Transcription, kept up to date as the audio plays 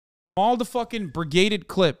all the fucking brigaded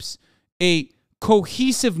clips, a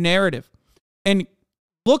cohesive narrative, and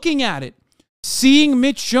looking at it, seeing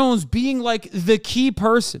Mitch Jones being like the key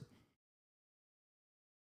person,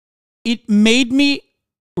 it made me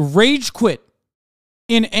rage quit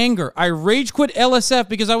in anger. I rage quit LSF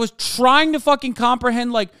because I was trying to fucking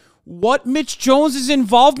comprehend like what Mitch Jones's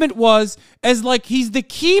involvement was as like he's the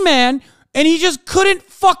key man and he just couldn't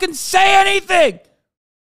fucking say anything.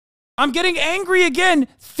 I'm getting angry again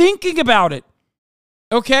thinking about it.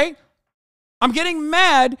 Okay? I'm getting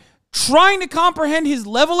mad trying to comprehend his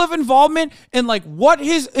level of involvement and like what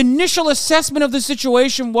his initial assessment of the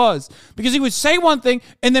situation was. Because he would say one thing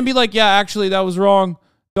and then be like, yeah, actually that was wrong,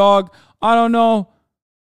 dog. I don't know.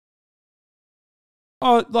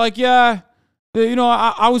 Oh, like, yeah, you know,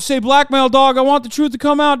 I would say blackmail, dog. I want the truth to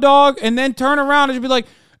come out, dog. And then turn around and be like,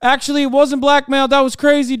 actually, it wasn't blackmail. That was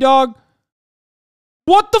crazy, dog.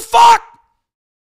 What the fuck?